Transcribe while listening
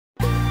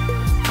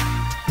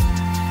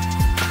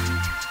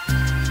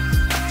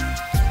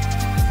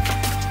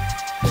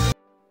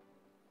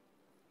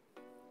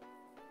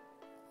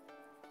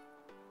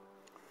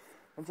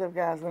What's up,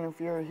 guys?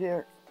 Lunar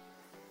here.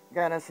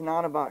 Got us an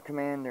Autobot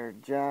Commander,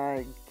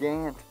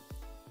 Gigant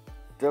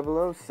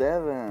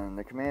 007,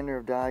 the commander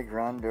of Die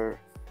Grunder.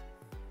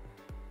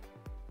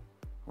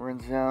 We're in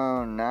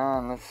zone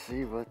 9. Let's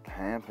see what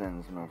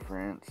happens, my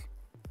friends.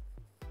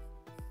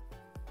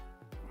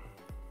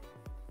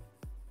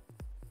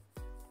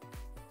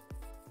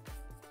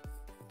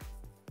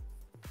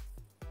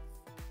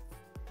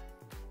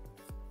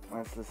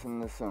 Let's listen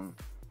to some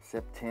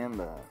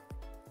September.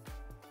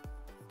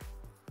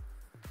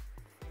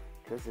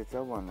 Because it's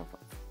a wonderful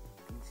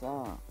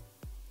song.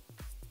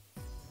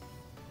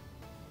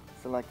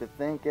 So I'd like to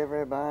thank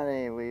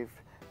everybody. We've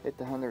hit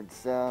the 100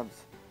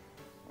 subs.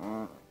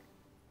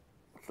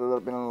 It's a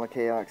little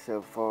chaotic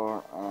so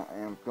far. I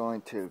am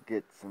going to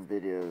get some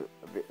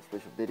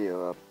special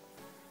video up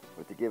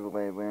with the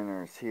giveaway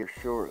winners here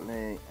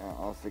shortly. I'll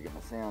also get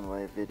my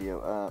Soundwave video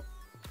up.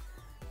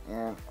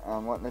 And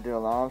I'm wanting to do a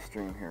live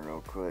stream here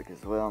real quick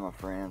as well, my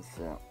friends.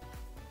 So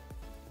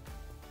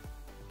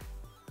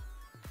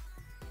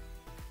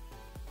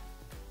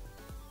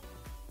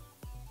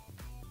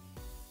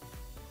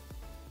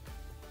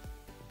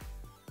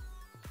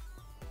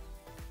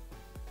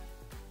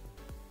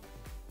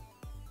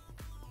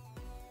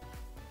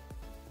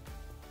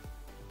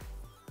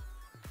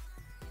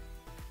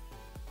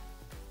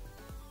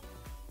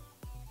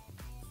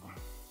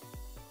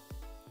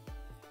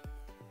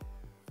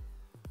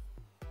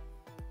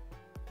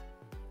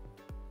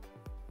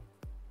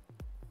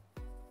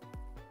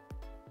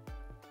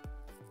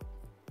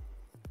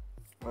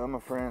well, my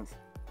friends,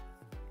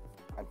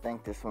 I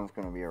think this one's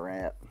going to be a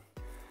wrap.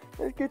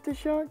 Let's get the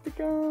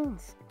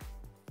Sharkticons!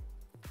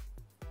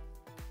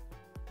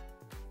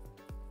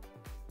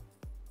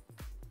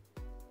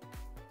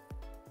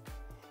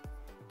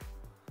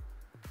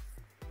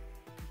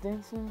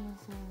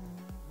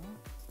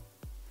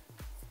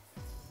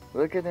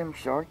 Look at them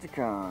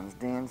Sharkticons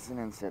dancing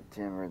in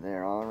September.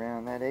 They're all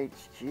around that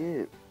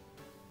HQ.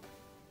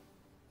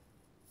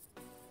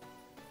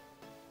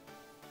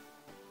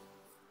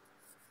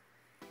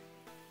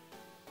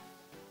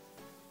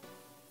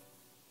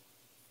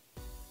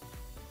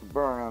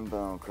 Burn 'em,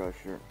 Bone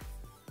Crusher.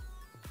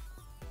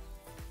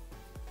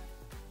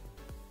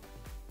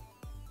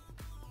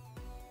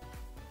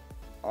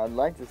 I'd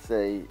like to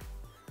say,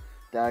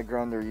 Die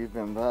Grunder, you've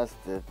been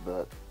busted,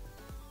 but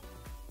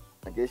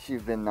I guess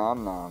you've been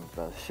nom-nommed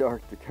by the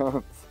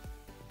Sharkticons.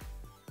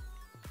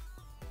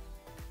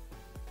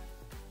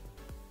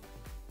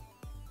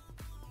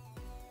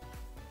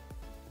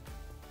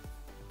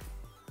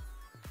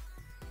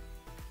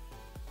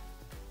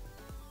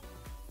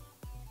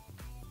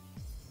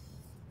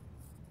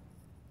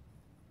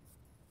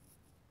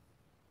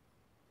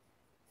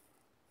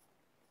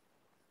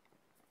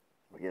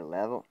 We get a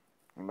level?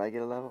 Anybody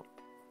get a level?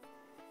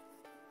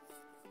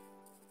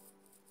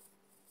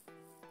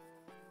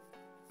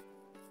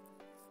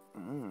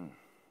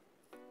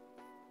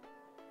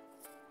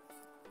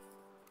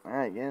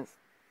 Alright, guys.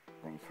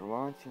 Thanks for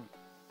watching.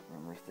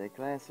 Remember, stay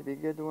classy, be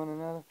good to one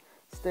another.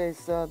 Stay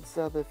sub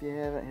if you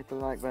haven't. Hit the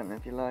like button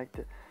if you liked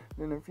it.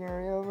 Lunar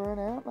Fury over and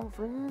out, my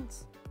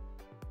friends.